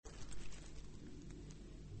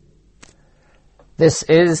This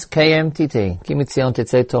is KMTT, Kimitzion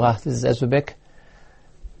Tetzei Torah. This is Ezra Bick.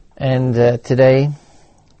 And today,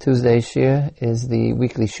 Tuesday's shir, is the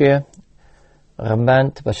weekly shir,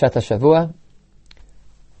 Ramban Parshat HaShavua.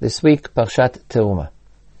 This week, Parshat Teruma.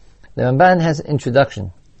 The Ramban has an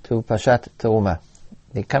introduction to Parshat Teruma.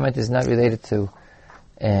 The comment is not related to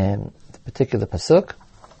the particular pasuk,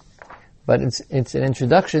 but it's an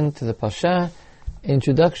introduction to the Parsha,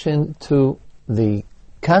 introduction to the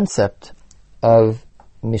concept of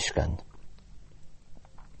Mishkan.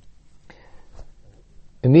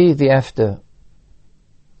 Immediately after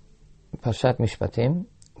Parshat Mishpatim,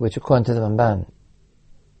 which according to the Ramban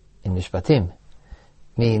in Mishpatim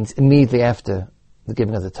means immediately after the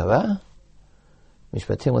giving of the Torah.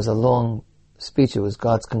 Mishpatim was a long speech. It was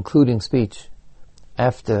God's concluding speech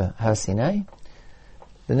after Har Sinai.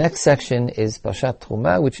 The next section is Parshat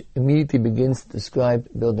Teruma, which immediately begins to describe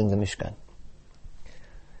building the Mishkan.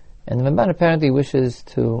 And the Ramban apparently wishes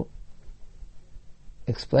to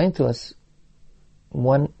explain to us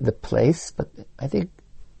the place, but I think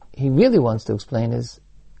he really wants to explain is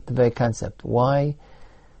the very concept. Why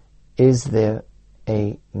is there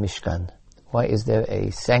a Mishkan? Why is there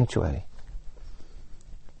a sanctuary,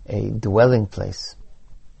 a dwelling place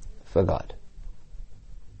for God?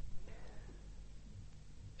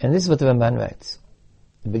 And this is what the Ramban writes.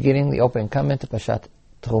 The beginning, the opening comment to Parshat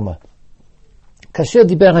Teruma. כאשר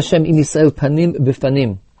דיבר השם עם ישראל פנים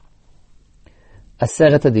בפנים 10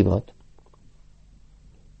 הדיברות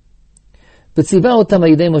וציווה אותם על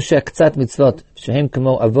ידי משה קצת מצוות שהם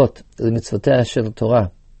כמו אבות למצוותיה של התורה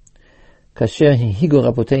כאשר הנהיגו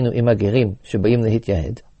רבותינו עם הגרים שבאים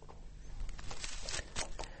להתייעד.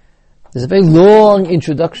 There's a very long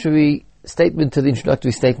introductory statement to the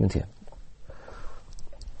introductory statement here.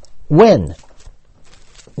 When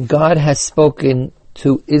God has spoken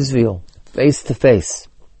to Israel face to face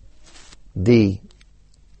the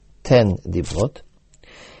 10 dibrot,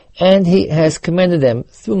 and he has commanded them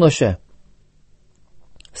through Moshe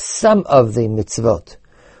some of the mitzvot,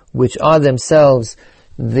 which are themselves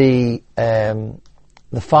the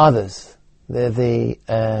fathers,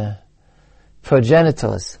 the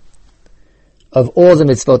progenitors of all the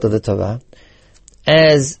mitzvot of the Torah,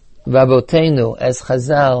 as Rabboteinu, as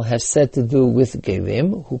Chazal have said to do with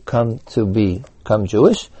Gerim, who come to become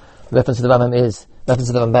Jewish. Reference to the Ramban is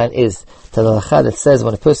to the halacha that says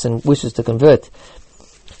when a person wishes to convert,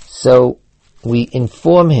 so we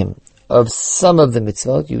inform him of some of the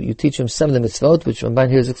mitzvot. You teach him some of the mitzvot, which Ramban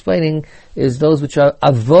here is explaining, is those which are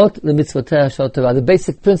avot the mitzvotei shel Torah, the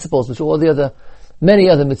basic principles which many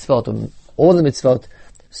other mitzvot, all the mitzvot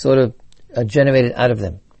sort of are generated out of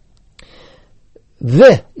them.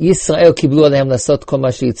 Yisrael kiblu alehem lasot kol ma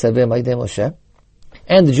sheyitzaveh ma'idei Moshe,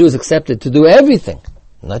 and the Jews accepted to do everything.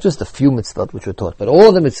 Not just a few mitzvot which were taught, but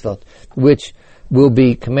all the mitzvot which will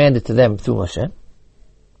be commanded to them through Moshe.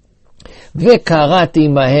 V'karati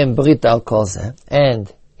mahem brit al kol zeh,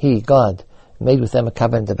 and he, God, made with them a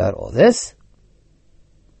covenant about all this.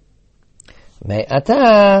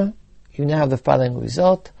 Me'ata, you now have the following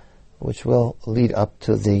result, which will lead up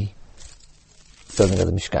to the building of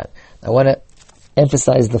the Mishkan. I want to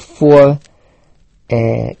emphasize the 4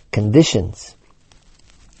 conditions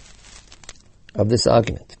of this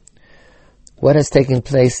argument. What has taken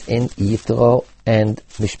place in Yitro and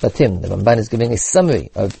Mishpatim? The Ramban is giving a summary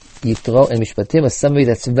of Yitro and Mishpatim, a summary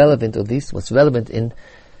that's relevant, or at least what's relevant in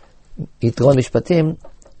Yitro and Mishpatim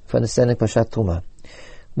for understanding Parshat Teruma.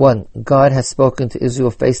 1. God has spoken to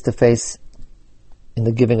Israel face to face in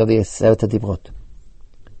the giving of the 10 Dibrot.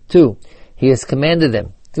 2. He has commanded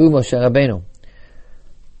them through Moshe Rabbeinu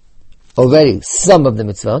already some of the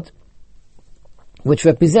mitzvot, which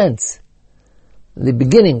represents the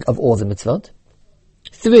beginning of all the mitzvot.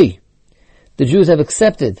 3. The Jews have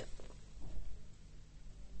accepted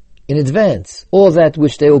in advance all that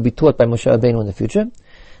which they will be taught by Moshe Rabbeinu in the future.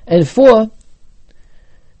 And 4.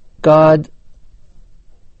 God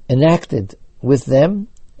enacted with them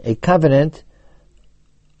a covenant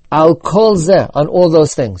al kol zeh, on all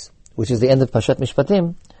those things, which is the end of Parshat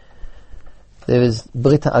Mishpatim. There is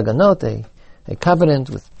Brit HaAganot, a covenant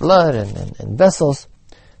with blood and vessels,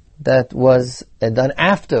 that was done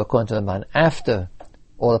after, according to the Ramban, after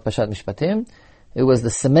all of Parshat Mishpatim. It was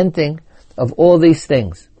the cementing of all these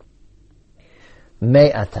things.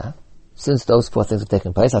 Me'ata, since those 4 things have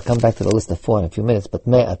taken place, I'll come back to the list of 4 in a few minutes, but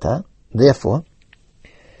me'ata, therefore,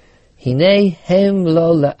 Hinei hem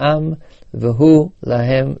lo la'am v'hu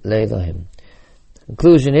lahem le'elohim.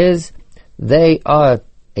 Conclusion is, they are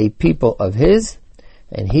a people of his,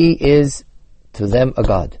 and he is to them a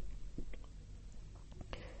God.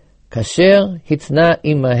 Kasher hitna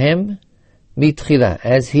imahem mitchila,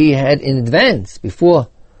 as he had in advance, before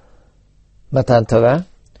Matan Torah,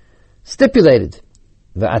 stipulated.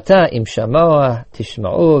 V'ata im shamoa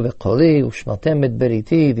tishma'u v'koli u'shmartem et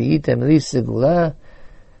beriti v'yitem li segula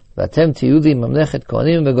v'atem tiyu li mamlechet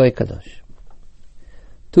kohanim v'goy kadosh.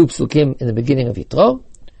 2 psukim in the beginning of Yitro.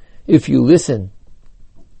 If you listen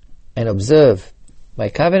and observe my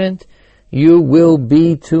covenant, you will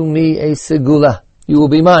be to me a segula. You will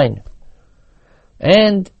be mine.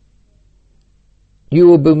 And you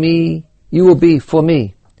will be for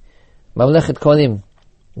me mamlechet kohanim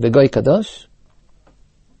v'goy kadosh.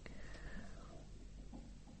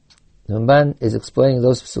 The Ramban is explaining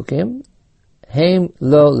those psukim. Heim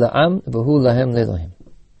lo la'am v'hu lahem le'elohim.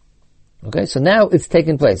 Okay, so now it's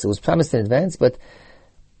taken place. It was promised in advance, but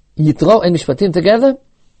Yitro and Mishpatim together,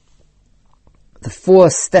 the 4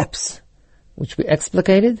 steps which we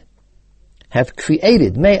explicated, have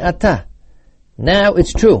created me'ata. Now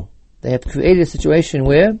it's true. They have created a situation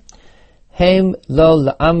where Heim lo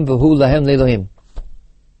la'am v'hu lahem le'elohim.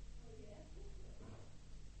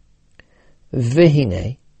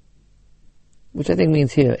 V'hinei, which I think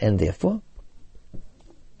means here and therefore.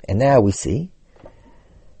 And now we see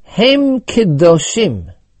Hem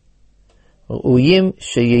kedoshim ru'uyim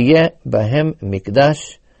sheyeh bahem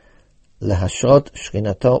mikdash lahashrot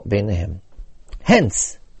shchinato beinehem.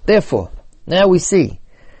 Hence, therefore, now we see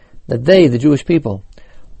that they, the Jewish people,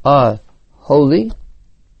 are holy,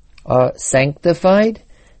 are sanctified,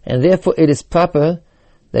 and therefore it is proper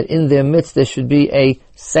that in their midst there should be a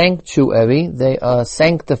sanctuary. They are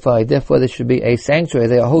sanctified, therefore there should be a sanctuary.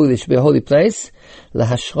 They are holy, there should be a holy place.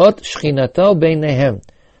 Lahashrot shchinato beinehem.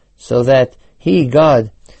 So that He,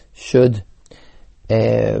 God, should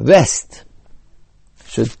rest,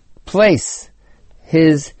 should place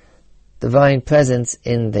His divine presence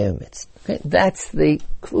in their midst. Okay? That's the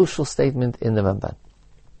crucial statement in the Ramban.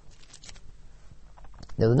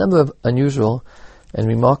 Now, the number of unusual and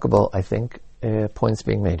remarkable, I think, points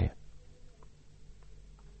being made here.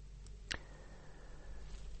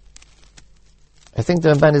 I think the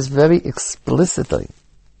Ramban is very explicitly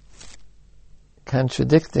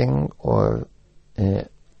contradicting or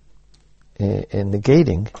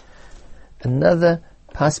negating another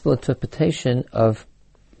possible interpretation of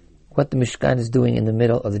what the Mishkan is doing in the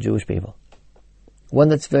middle of the Jewish people. One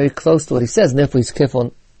that's very close to what he says, and therefore he's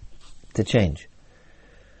careful to change.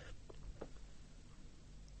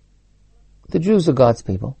 The Jews are God's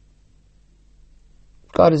people.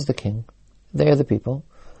 God is the king. They are the people.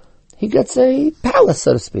 He gets a palace,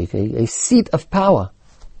 so to speak, a seat of power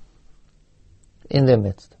in their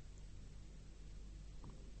midst.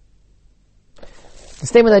 The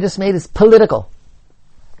statement I just made is political.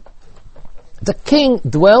 The king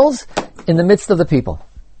dwells in the midst of the people.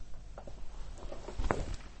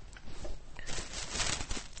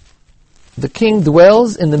 The king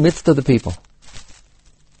dwells in the midst of the people.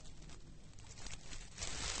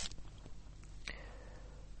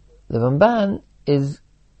 The Ramban is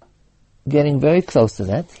getting very close to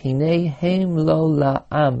that. Hinei heim lo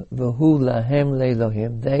la'am v'hu lahem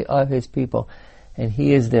le'elohim. They are his people, and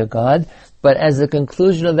he is their God. But as a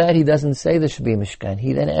conclusion of that, he doesn't say there should be a Mishkan.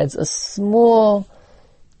 He then adds a small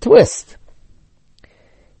twist.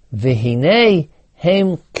 V'hinei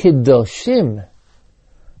heim kedoshim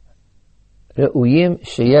re'uyim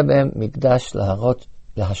sheyeh behem mikdash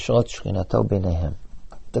lahashrot shchinato beinehem.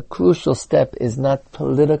 The crucial step is not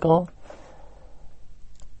political,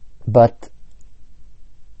 but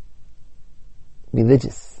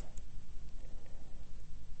religious.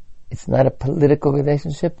 It's not a political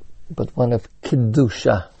relationship, but one of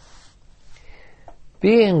Kiddusha.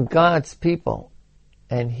 Being God's people,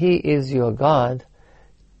 and He is your God,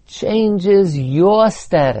 changes your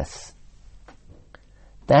status.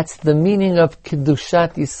 That's the meaning of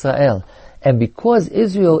Kiddushat Yisrael. And because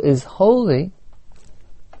Israel is holy,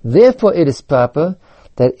 therefore it is proper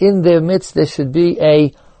that in their midst there should be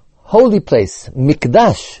a holy place,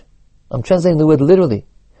 mikdash. I'm translating the word literally,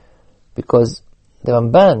 because the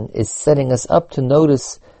Ramban is setting us up to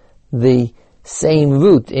notice the same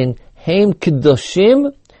root in Heim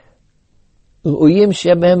Kedoshim Uyim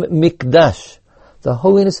Shebem Mikdash. The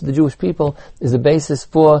holiness of the Jewish people is the basis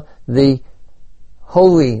for the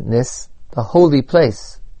holiness, the holy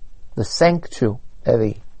place, the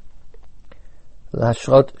sanctuary.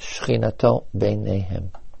 Lahashrot shchinato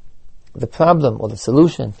beinehem. The problem or the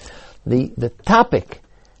solution, the topic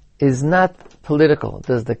is not political.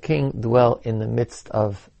 Does the king dwell in the midst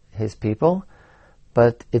of his people?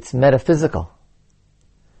 But it's metaphysical.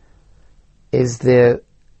 Is there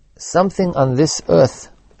something on this earth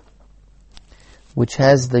which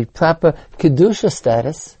has the proper Kedusha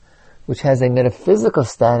status, which has a metaphysical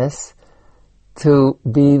status, to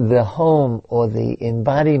be the home or the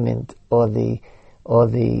embodiment or the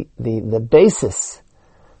basis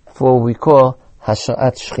for what we call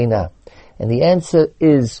Hashrat Shechina? And the answer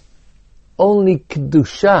is only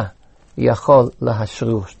Kedusha Yachol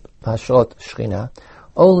Lahashrut Shechina.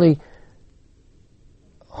 Only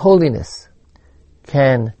holiness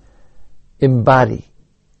can embody,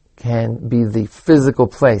 can be the physical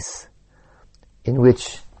place in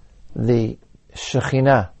which the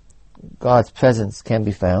Shekhinah, God's presence, can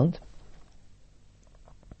be found.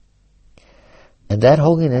 And that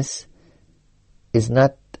holiness is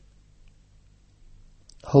not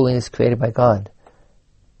holiness created by God,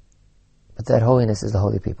 but that holiness is the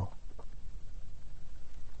holy people.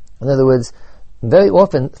 In other words, very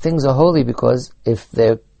often things are holy because if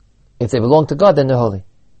they belong to God, then they're holy.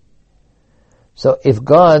 So if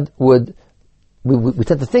God would, we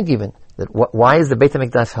tend to think even that why is the Beit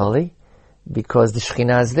HaMikdash holy? Because the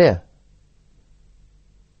Shekhinah is there.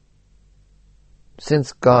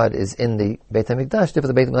 Since God is in the Beit HaMikdash, therefore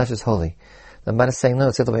the Beit HaMikdash is holy. The Ramban is saying, no,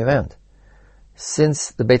 it's the other way around.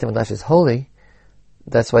 Since the Beit HaMikdash is holy,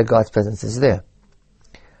 that's why God's presence is there.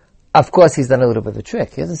 Of course, he's done a little bit of a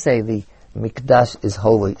trick. He doesn't say the Mikdash is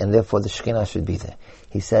holy and therefore the Shekhinah should be there.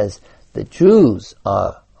 He says the Jews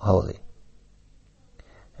are holy.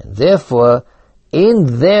 And therefore,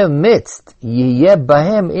 in their midst, Yiyeh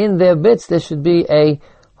Bahem, in their midst, there should be a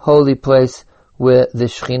holy place where the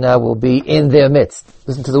Shekhinah will be in their midst.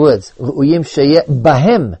 Listen to the words. Ru'uyim sheyeh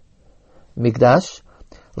bahem mikdash,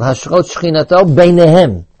 lahashrot shechinato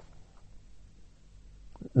beinehem.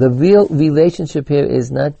 The real relationship here is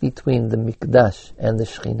not between the mikdash and the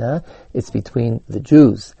Shekhinah, it's between the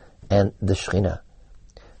Jews and the Shekhinah.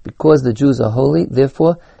 Because the Jews are holy,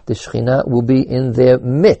 therefore the Shekhinah will be in their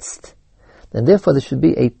midst. And therefore there should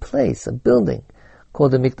be a place, a building,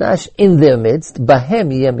 called the Mikdash in their midst,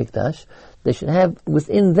 Bahem Yeh Mikdash. They should have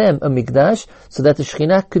within them a Mikdash, so that the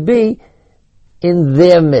Shekhinah could be in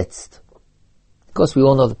their midst. Of course, we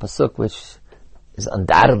all know the Pasuk, which is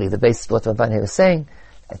undoubtedly the basis of what Ramban here is saying,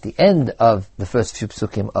 at the end of the first few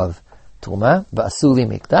Psukim of Truma, V'asuli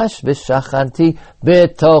Mikdash, V'shachanti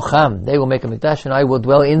B'tocham. They will make a Mikdash, and I will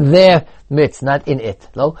dwell in their midst, not in it.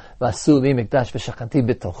 No? V'asuli Mikdash, V'shachanti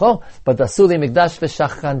B'tocho, but V'asuli Mikdash,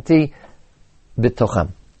 V'shachanti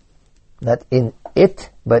B'tocham. Not in it,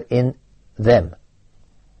 but in them.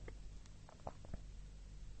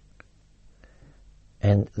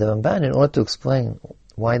 And the Ramban, in order to explain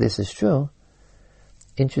why this is true,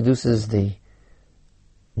 introduces the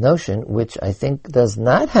notion, which I think does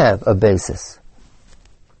not have a basis,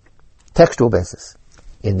 textual basis,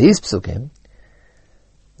 in these psukim,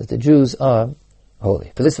 that the Jews are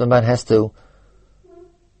holy. For this, Ramban has to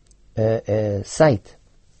cite,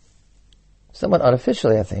 somewhat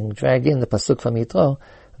artificially, I think, drag in the pasuk from Yitro,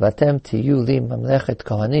 Vatem tiyu li mamlechet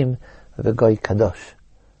kohanim v'goy kadosh.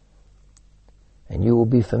 And you will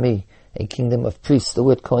be for me a kingdom of priests. The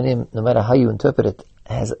word kohanim, no matter how you interpret it,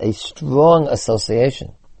 has a strong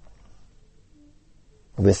association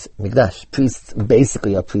with Mikdash. Priests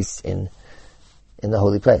basically are priests in the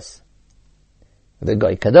holy place.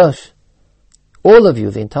 V'goy kadosh. All of you,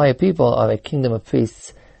 the entire people, are a kingdom of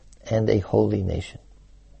priests and a holy nation.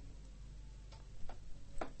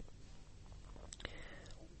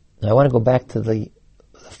 Now I want to go back to the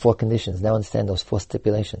four conditions. Now understand those four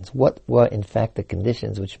stipulations. What were in fact the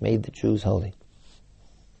conditions which made the Jews holy?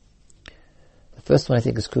 The first one I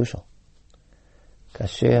think is crucial.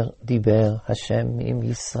 Kasher diber Hashem im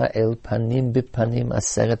Yisrael panim bipanim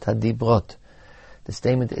aseret hadibrot. The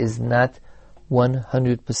statement is not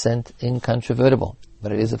 100% incontrovertible,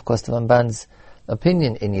 but it is of course the Ramban's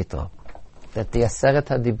opinion in Yitro, that the aseret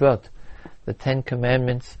hadibrot, the 10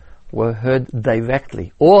 commandments, were heard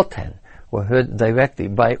directly, all 10 were heard directly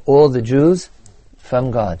by all the Jews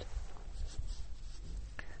from God.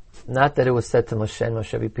 Not that it was said to Moshe and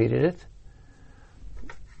Moshe repeated it,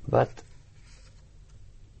 but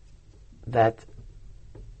that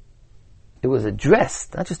it was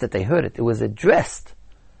addressed, not just that they heard it, it was addressed.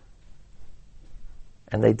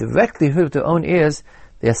 And they directly heard with their own ears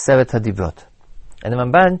the Aseret HaDibrot. And the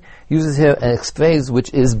Ramban uses here an phrase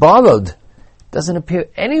which is borrowed. Doesn't appear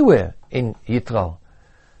anywhere in Yitro.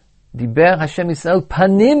 Diber Hashem Yisrael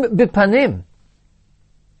panim bipanim.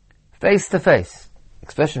 Face to face.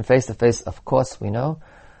 Expression face to face, of course, we know,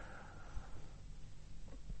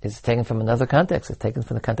 is taken from another context. It's taken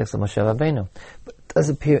from the context of Moshe Rabbeinu. But it does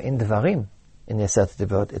appear in Devarim. In the Aseret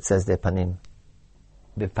Dibrot, it says they're panim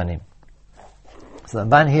bipanim. So the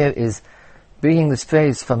Ramban here is bringing this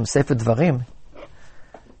phrase from Sefer Devarim,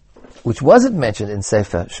 which wasn't mentioned in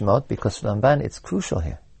Sefer Shemot, because for Ramban it's crucial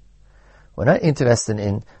here. We're not interested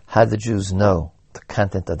in how the Jews know the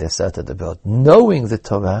content of their Sefer Devorot. Knowing the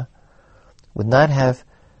Torah would not have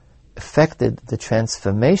affected the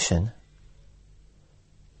transformation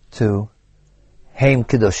to Heim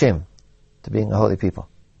Kedoshim, to being a holy people.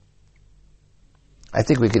 I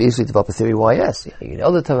think we could easily develop a theory why yes. You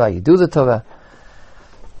know the Torah, you do the Torah.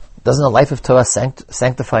 Doesn't the life of Torah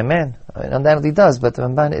sanctify man? I mean, undoubtedly does, but the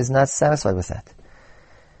Ramban is not satisfied with that.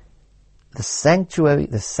 The sanctuary,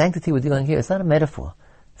 the sanctity we're dealing here, it's not a metaphor.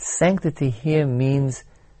 Sanctity here means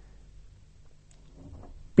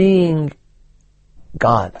being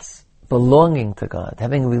God's, belonging to God,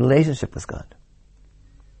 having a relationship with God.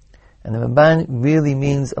 And the Ramban really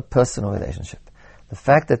means a personal relationship. The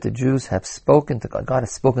fact that the Jews have spoken to God, God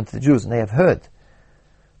has spoken to the Jews, and they have heard.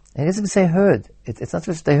 And he doesn't say heard. It's not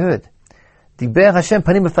just they heard. Diber Hashem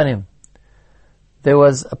panim b'panim. There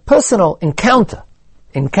was a personal encounter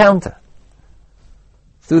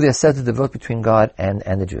through their Sefer Devorot between God and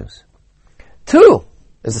the Jews. 2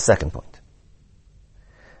 is the second point.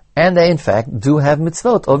 And they in fact do have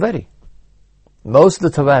mitzvot already. Most of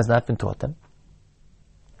the Torah has not been taught them.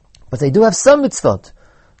 But they do have some mitzvot.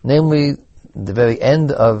 Namely, the very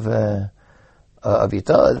end of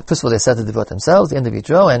Yitro. First of all, they Sefer Devorot themselves, the end of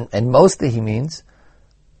Yitro, and mostly he means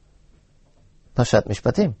Parshat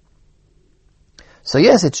Mishpatim. So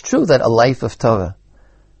yes, it's true that a life of Torah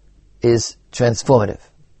is transformative.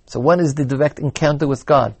 So 1 is the direct encounter with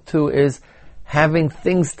God. 2 is having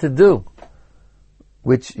things to do,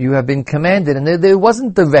 which you have been commanded. And there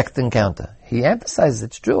wasn't direct encounter. He emphasizes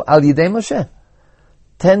it's true. Al Yidei Moshe.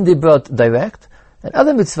 10 dibrot direct, and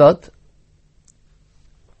other mitzvot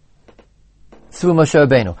through Moshe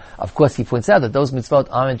Rabbeinu. Of course, he points out that those mitzvot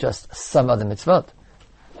aren't just some other mitzvot.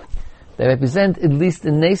 They represent, at least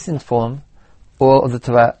in nascent form, all of the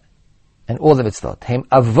Torah and all the mitzvot. Hem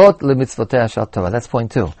avot lemitzvotei shel Torah. That's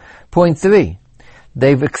point 2. Point 3.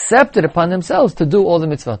 They've accepted upon themselves to do all the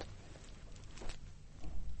mitzvot.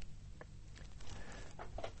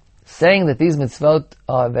 Saying that these mitzvot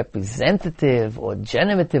are representative or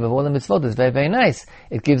generative of all the mitzvot is very, very nice.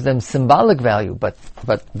 It gives them symbolic value, but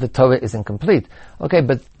the Torah is incomplete. Okay,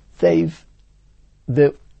 but they've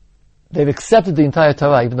accepted the entire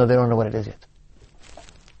Torah even though they don't know what it is yet.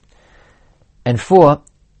 And 4,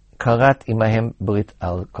 karat imahem brit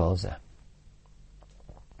al kol zeh.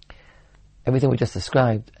 Everything we just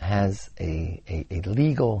described has a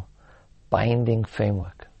legal binding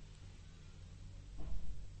framework.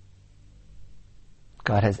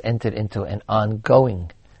 God has entered into an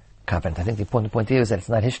ongoing covenant. I think the important point here is that it's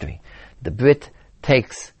not history. The Brit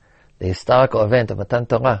takes the historical event of Matan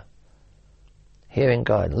Torah, hearing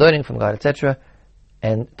God, learning from God, etc.,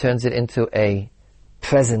 and turns it into a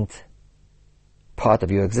present part of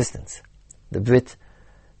your existence. The Brit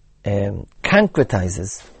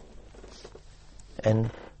concretizes and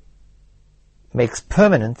makes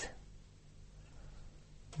permanent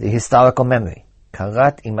the historical memory.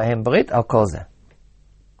 Karat imahem brit al kol zeh.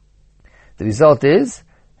 The result is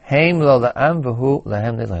Heim lo la'am v'hu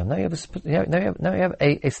lahem le'layim. Now you have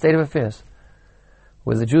a state of affairs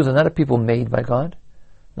where the Jews are not a people made by God,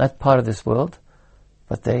 not part of this world,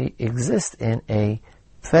 but they exist in a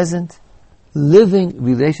present, living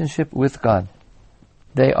relationship with God.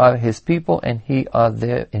 They are His people, and He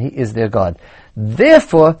is their God.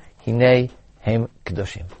 Therefore, Hinei Heim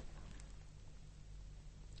Kedoshim.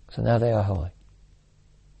 So now they are holy.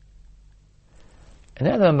 And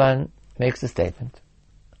now the Ramban makes a statement,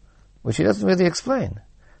 which he doesn't really explain.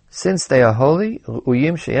 Since they are holy,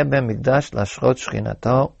 ru'uyim sheyeh behem mikdash lashrot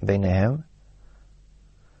shchinato beinehem.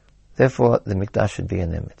 Therefore, the mikdash should be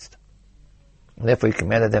in their midst. And therefore, he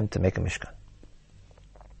commanded them to make a mishkan.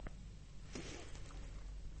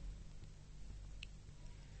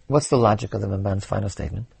 What's the logic of the Ramban's final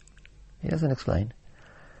statement? He doesn't explain.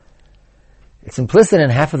 It's implicit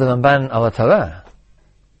in half of the Ramban al Torah.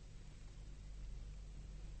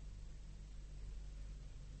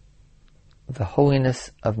 The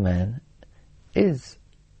holiness of man is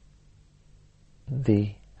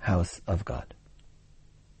the house of God.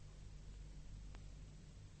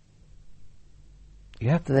 You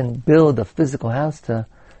have to then build a physical house to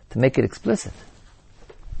make it explicit.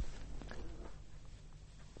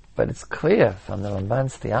 But it's clear from the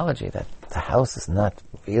Ramban's theology that the house is not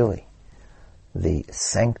really the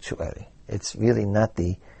sanctuary. It's really not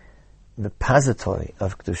the repository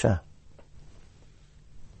of Kedusha.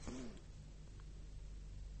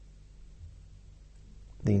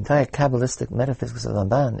 The entire Kabbalistic metaphysics of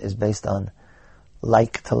Ramban is based on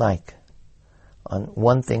like to like, on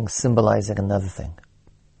one thing symbolizing another thing.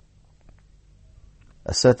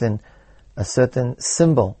 A certain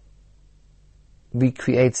symbol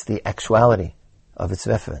recreates the actuality of its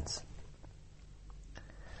reference.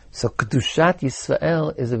 So Kedushat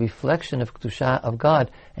Yisrael is a reflection of Kedusha of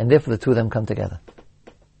God, and therefore the two of them come together.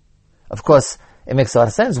 Of course, it makes a lot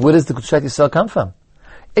of sense. Where does the Kedushat Yisrael come from?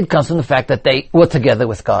 It comes from the fact that they were together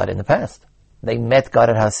with God in the past. They met God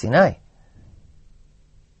at Har Sinai.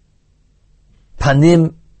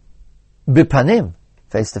 Panim bipanim,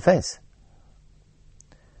 face to face.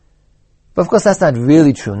 But of course that's not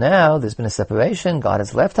really true now. There's been a separation. God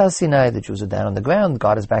has left Har Sinai. The Jews are down on the ground.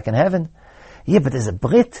 God is back in heaven. Yeah, but there's a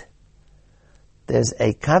Brit. There's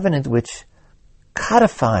a covenant which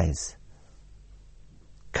codifies,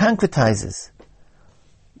 concretizes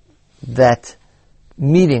that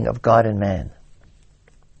meeting of God and man.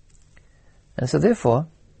 And so therefore,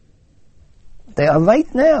 they are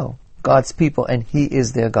right now God's people and He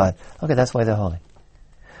is their God. Okay, that's why they're holy.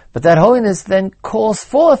 But that holiness then calls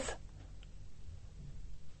forth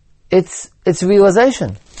its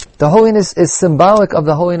realization. The holiness is symbolic of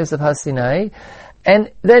the holiness of Har Sinai,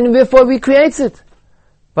 and then therefore recreates it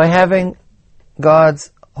by having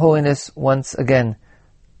God's holiness once again.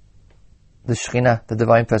 The Shekhinah, the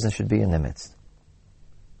divine presence, should be in their midst.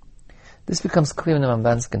 This becomes clear in the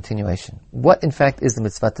Ramban's continuation. What in fact is the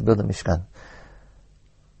mitzvah to build a Mishkan?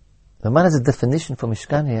 The Ramban has a definition for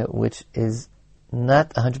Mishkan here which is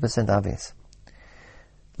not 100% obvious.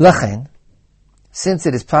 Lachen, since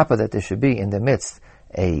it is proper that there should be in their midst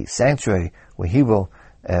a sanctuary where He will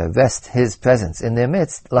rest His presence in their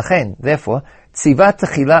midst, lachen, therefore, tzivat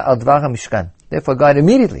techila al dvar ha-mishkan. Therefore God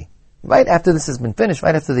immediately, right after this has been finished,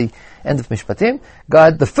 right after the end of Mishpatim,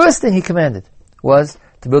 God, the first thing He commanded was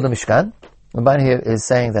to build a Mishkan. Ramban here is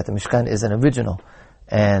saying that the Mishkan is an original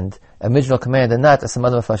command, and not, as some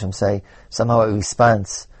other Mepharshim say, somehow a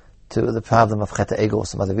response to the problem of Chet HaEgel or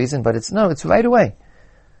some other reason, but it's right away.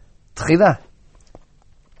 Tchila.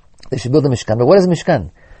 They should build a Mishkan. But what is a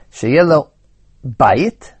Mishkan? Sheyeh lo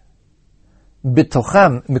bayit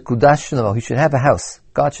b'tocham mikudash shelo. He should have a house.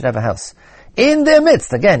 God should have a house. In their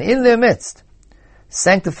midst, again, in their midst,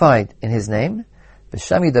 sanctified in His name,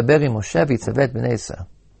 b'sham yidaber im Moshe v'yitzavet b'nei Yisrael.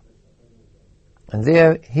 And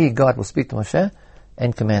there He, God, will speak to Moshe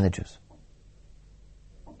and command the Jews.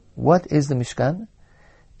 What is the Mishkan?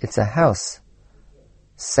 It's a house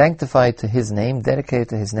sanctified to His name, dedicated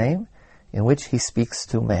to His name, in which He speaks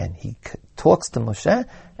to man. He talks to Moshe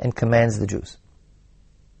and commands the Jews.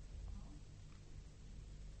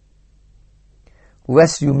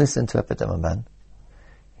 Lest you misinterpret the Ramban,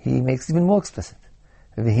 he makes it even more explicit.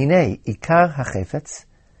 V'hinei ikar hachefetz,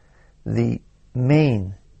 the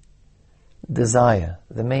main desire,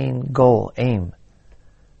 the main goal, aim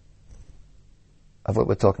of what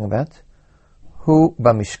we're talking about. Hu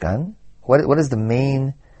b'mishkan. What is the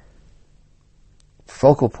main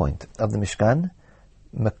focal point of the Mishkan?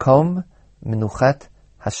 Makom menuchat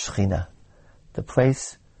hashchina, the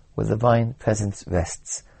place where the divine presence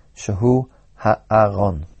rests. Shehu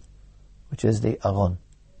ha'aron, which is the Aron,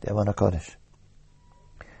 the Aron HaKodesh.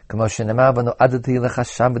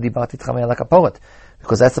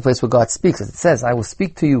 Because that's the place where God speaks. As it says, I will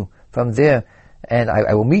speak to you from there, and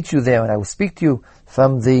I will meet you there, and I will speak to you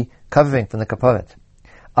from the covering, from the kaporet.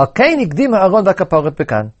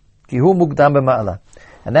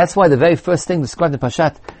 And that's why the very first thing described in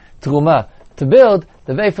Pashat Terumah to build,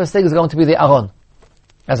 the very first thing is going to be the Aron.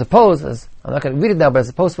 As opposed, I'm not going to read it now, but as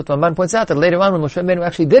opposed to what Ramban points out, that later on when Moshe Rabbeinu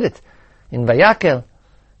actually did it, in Vayakel,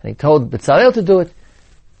 and he told Bezalel to do it,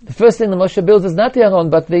 the first thing that Moshe builds is not the Aron,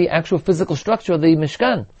 but the actual physical structure of the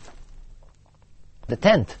Mishkan, the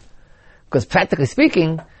tent. Because practically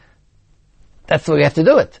speaking, that's the way you have to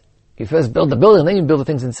do it. You first build the building, then you build the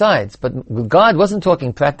things inside. But God wasn't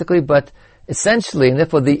talking practically, but essentially, and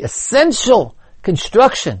therefore the essential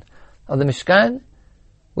construction of the Mishkan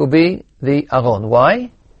will be the Aron.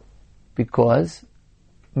 Why? Because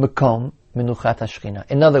Mekom Menuchat HaShechina.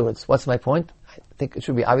 In other words, what's my point? I think it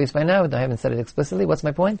should be obvious by now, but I haven't said it explicitly. What's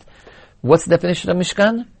my point? What's the definition of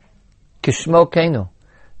Mishkan? Kishmo Keinu.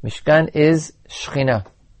 Mishkan is Shechina.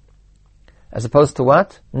 As opposed to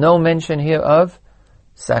what? No mention here of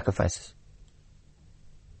sacrifices.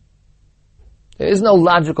 There is no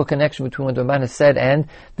logical connection between what the Ramban has said, and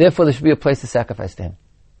therefore there should be a place to sacrifice to Him.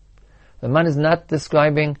 The Ramban is not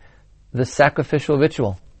describing the sacrificial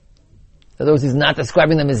ritual. In other words, he's not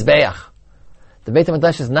describing the Mizbeach. The Beit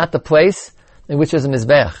HaMikdash is not the place in which there's a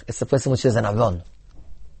Mizbeach. It's the place in which there's an Aron.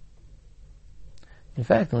 In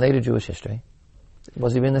fact, in later Jewish history, it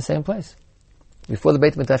was even in the same place. Before the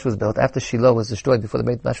Beit HaMikdash was built, after Shiloh was destroyed, before the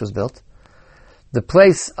Beit HaMikdash was built, the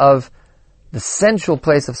place of, the central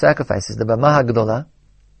place of sacrifices, the Bama HaGdolah,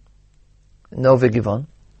 Nove Givon,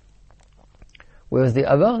 whereas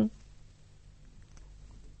the Aron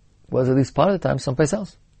was at least part of the time someplace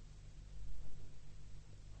else.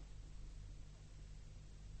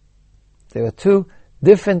 There are two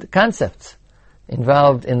different concepts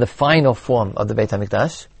involved in the final form of the Beit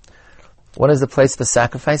HaMikdash. One is the place for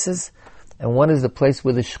sacrifices, and one is the place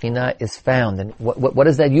where the Shekhinah is found. And what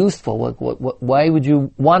is that used for? Why would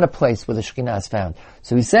you want a place where the Shekhinah is found?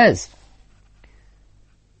 So he says,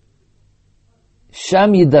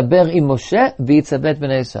 Sham yidaber im Moshe v'yitzabet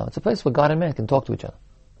b'nei Yisrael. It's a place where God and man can talk to each other.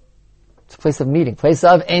 It's a place of meeting, place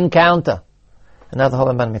of encounter. And now the whole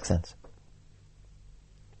Ramban makes sense.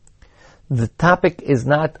 The topic is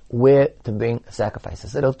not where to bring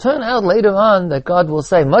sacrifices. It'll turn out later on that God will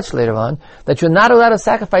say, much later on, that you're not allowed to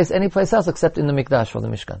sacrifice any place else except in the Mikdash or the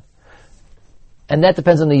Mishkan. And that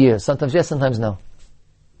depends on the year. Sometimes yes, sometimes no.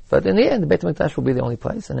 But in the end, the Beit HaMikdash will be the only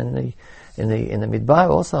place, and in the Midbar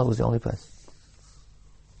also was the only place.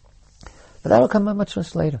 But that will come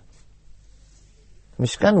much later.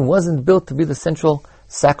 Mishkan wasn't built to be the central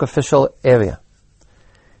sacrificial area.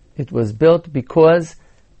 It was built because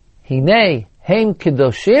Hinei Heim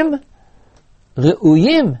Kedoshim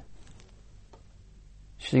Re'uyim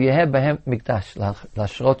Sheyeh Bahem Mikdash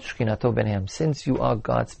Lashrot Shekinato Benehem. Since you are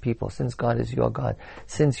God's people, since God is your God,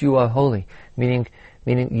 since you are holy, meaning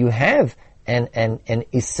you have an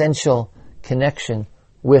essential connection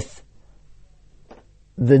with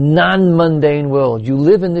the non-mundane world. You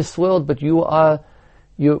live in this world, but you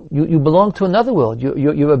belong to another world.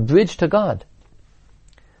 You're a bridge to God.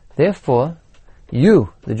 Therefore,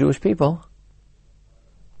 you, the Jewish people,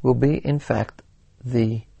 will be in fact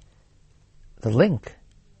the link.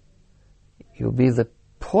 You'll be the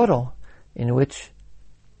portal in which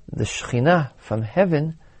the Shekhinah from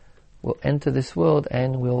heaven will enter this world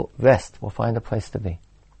and will rest, will find a place to be.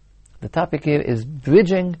 The topic here is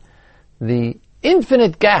bridging the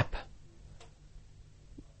infinite gap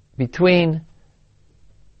between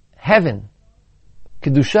heaven,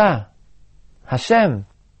 Kedusha, Hashem,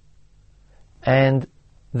 and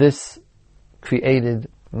this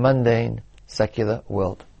created, mundane, secular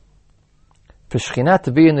world. For Shekhinah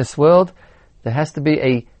to be in this world, there has to be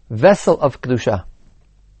a vessel of Kedusha.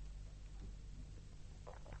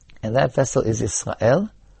 And that vessel is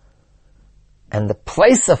Israel. And the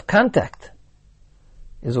place of contact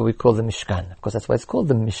is what we call the Mishkan. Of course, that's why it's called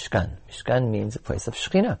the Mishkan. Mishkan means a place of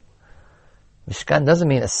Shekhinah. Mishkan doesn't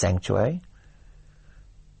mean a sanctuary.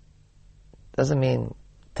 Doesn't mean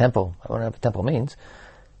temple. I don't know what a temple means.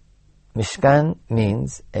 Mishkan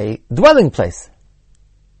means a dwelling place.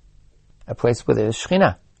 A place where there is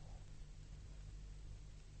Shekhinah.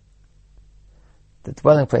 The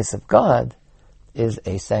dwelling place of God is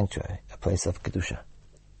a sanctuary, a place of Kedusha,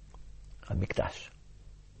 a Mikdash.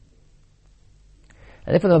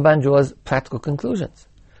 And therefore the Ramban draws practical conclusions.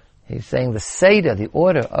 He's saying the Seder, the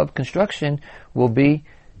order of construction, will be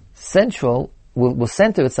central, will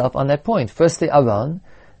center itself on that point. First the Aron,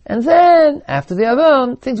 and then, after the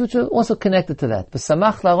Aron, things which are also connected to that.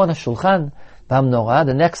 B'samach la'aron ha'shulchan v'hamnorah,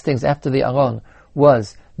 the next things after the Aron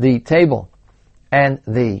was the table and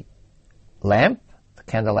the lamp, the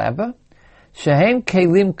candelabra. Shehem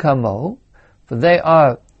kelim kamo, for they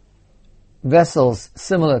are vessels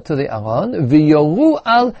similar to the Aron. V'yoru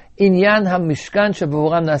al inyan ha'mishkan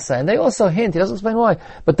shebevoram nasa. And they also hint, he doesn't explain why,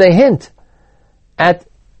 but they hint at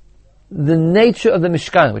the nature of the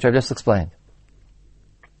Mishkan, which I've just explained.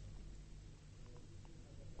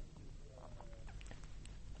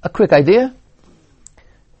 A quick idea.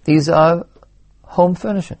 These are home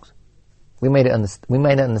furnishings. We may not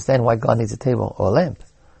understand why God needs a table or a lamp.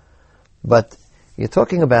 But you're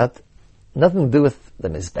talking about nothing to do with the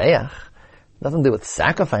Mizbeach, nothing to do with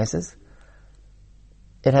sacrifices.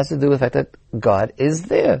 It has to do with the fact that God is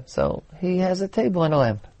there. So He has a table and a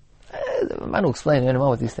lamp. I'm not going to explain anymore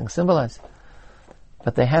what these things symbolize.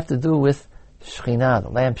 But they have to do with Shekhinah. The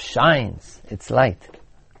lamp shines its light.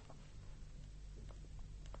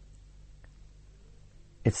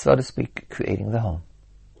 It's, so to speak, creating the home.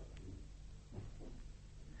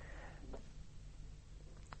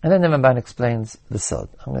 And then the Ramban explains the Sod.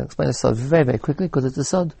 I'm going to explain the Sod very, very quickly because it's a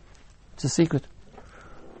Sod. It's a secret.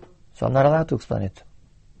 So I'm not allowed to explain it.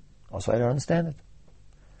 Also, I don't understand it.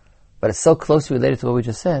 But it's so closely related to what we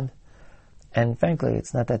just said, and frankly,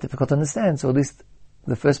 it's not that difficult to understand, so at least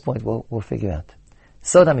the first point we'll figure out.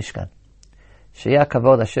 Sod HaMishkan. Sheya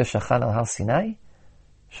kavod asher shachan al har Sinai,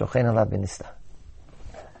 shochen alav b'nista.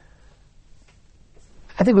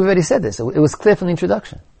 I think we've already said this. It was clear from the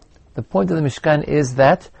introduction. The point of the Mishkan is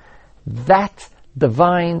that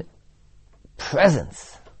divine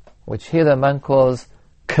presence, which here the man calls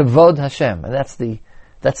Kavod Hashem, and that's the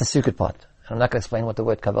secret part. I'm not going to explain what the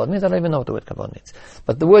word Kavod means. I don't even know what the word Kavod means.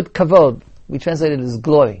 But the word Kavod, we translate it as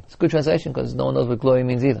glory. It's a good translation because no one knows what glory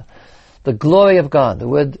means either. The glory of God. The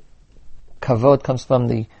word kavod comes from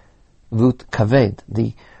the root kaved,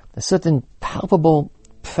 the certain palpable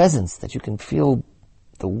presence that you can feel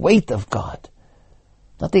the weight of God.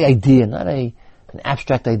 Not the idea, not an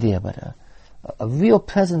abstract idea, but a real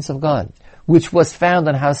presence of God, which was found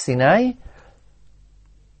on Har Sinai,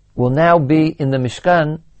 will now be in the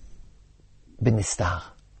Mishkan b'nistar.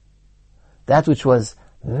 That which was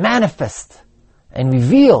manifest and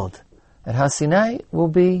revealed at Har Sinai will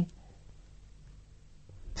be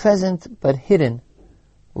present but hidden,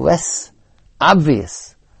 less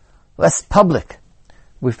obvious, less public.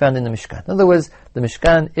 We found in the Mishkan. In other words, the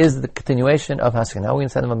Mishkan is the continuation of Har Sinai. Now we're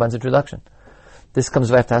inside of Ramban's introduction. This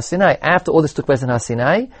comes right after Har Sinai. After all this took place in Har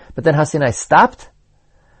Sinai, but then Har Sinai stopped.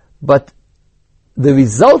 But the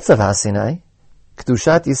results of Har Sinai,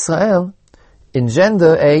 Kedushat Yisrael,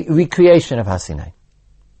 engender a recreation of Har Sinai.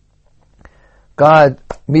 God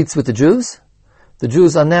meets with the Jews. The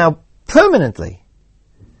Jews are now permanently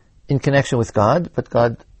in connection with God, but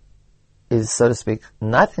God is, so to speak,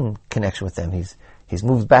 not in connection with them. He's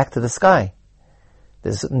moved back to the sky.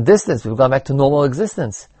 There's a certain distance. We've gone back to normal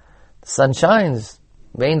existence. The sun shines,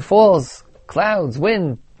 rain falls, clouds,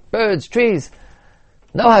 wind, birds, trees.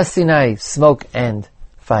 No Har Sinai, smoke and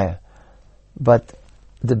fire. But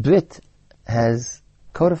the Brit has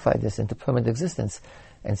codified this into permanent existence.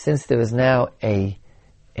 And since there is now a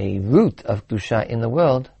root of Kedusha in the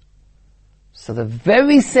world, so the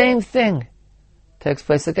very same thing takes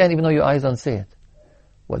place again, even though your eyes don't see it.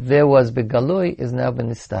 What there was begalui is now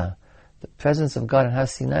benistar. The presence of God in Har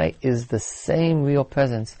Sinai is the same real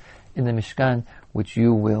presence in the Mishkan which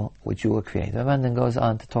you will create. Ramban then goes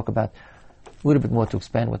on to talk about a little bit more, to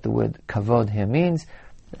expand what the word kavod here means.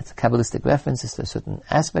 That's a Kabbalistic reference. It's to a certain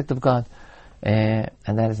aspect of God, and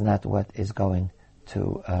that is not what is going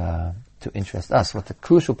to interest us. What the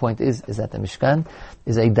crucial point is that the Mishkan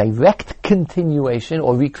is a direct continuation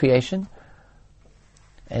or recreation,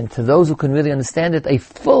 and to those who can really understand it, a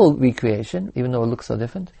full recreation, even though it looks so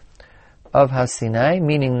different, of Har Sinai,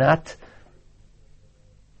 meaning not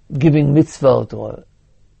giving mitzvot or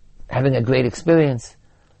having a great experience,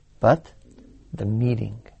 but the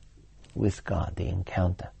meeting with God, the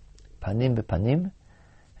encounter. Panim bepanim.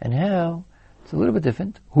 And how? It's a little bit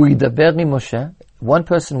different. Hu yidaber mi Moshe. One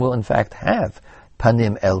person will in fact have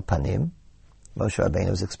panim el panim. Moshe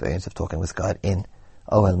Rabbeinu's experience of talking with God in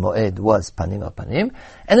Ohel Moed was panim el panim.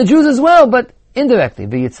 And the Jews as well, but indirectly.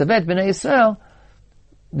 V'yitzabet b'nei Yisrael.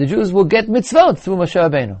 The Jews will get mitzvot through Moshe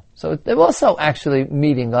Rabbeinu. So they're also actually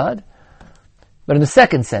meeting God, but in the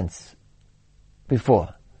second sense,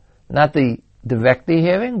 before. Not the directly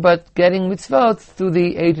hearing, but getting mitzvot through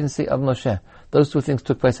the agency of Moshe. Those two things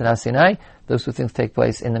took place in Har Sinai. Those two things take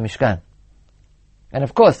place in the Mishkan. And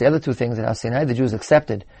of course, the other two things in Har Sinai, the Jews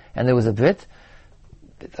accepted, and there was a brit.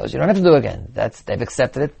 Those you don't have to do again. They've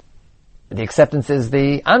accepted it. The acceptance is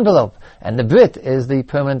the envelope, and the brit is the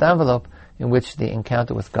permanent envelope in which the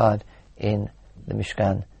encounter with God in the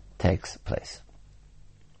Mishkan takes place.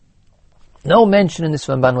 No mention in this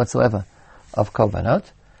Ramban whatsoever of Korbanot,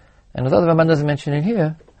 and although the Ramban doesn't mention it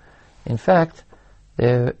here, in fact,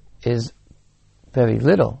 there is very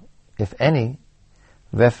little, if any,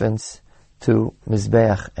 reference to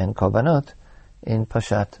Mizbeach and Korbanot in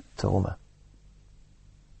Parshat Teruma.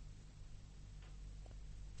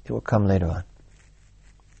 It will come later on.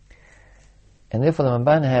 And therefore the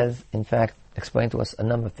Ramban has, in fact, explained to us a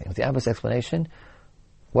number of things. The obvious explanation,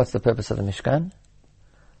 what's the purpose of the Mishkan?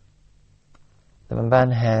 The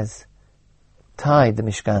Ramban has tied the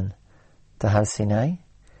Mishkan to Har Sinai.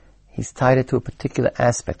 He's tied it to a particular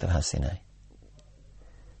aspect of Har Sinai.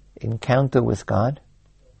 Encounter with God.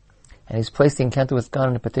 And he's placed the encounter with God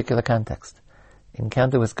in a particular context.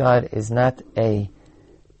 Encounter with God is not a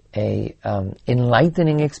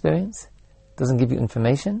enlightening experience. It doesn't give you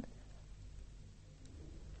information.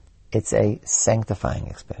 It's a sanctifying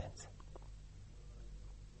experience.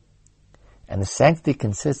 And the sanctity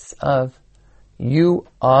consists of, you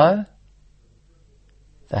are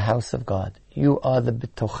the house of God. You are the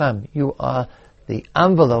bitocham. You are the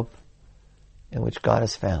envelope in which God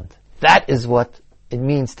is found. That is what it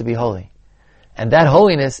means to be holy. And that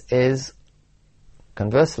holiness is,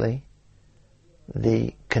 conversely,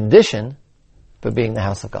 the condition for being the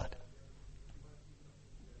house of God.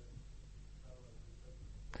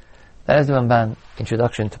 That is the Ramban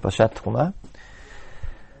introduction to Parshat Teruma,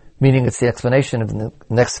 meaning it's the explanation of the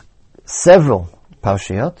next several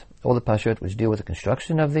Parshiyot, all the Parshiyot which deal with the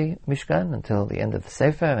construction of the Mishkan until the end of the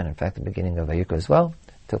Sefer, and in fact the beginning of Vayikra as well,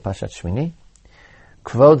 till Parshat Shmini.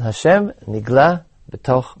 Kvod Hashem nigla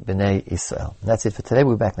b'toch b'nei Yisrael. And that's it for today.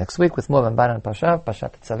 We'll be back next week with more Ramban Pashat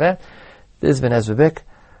Tetzaveh. This has been Ezra Bick,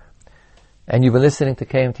 and you've been listening to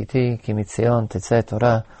KMTT, Ki Mitzion Tetzeh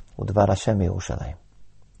Torah, Udvar Hashem Yerushalayim.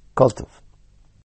 Kol Tov.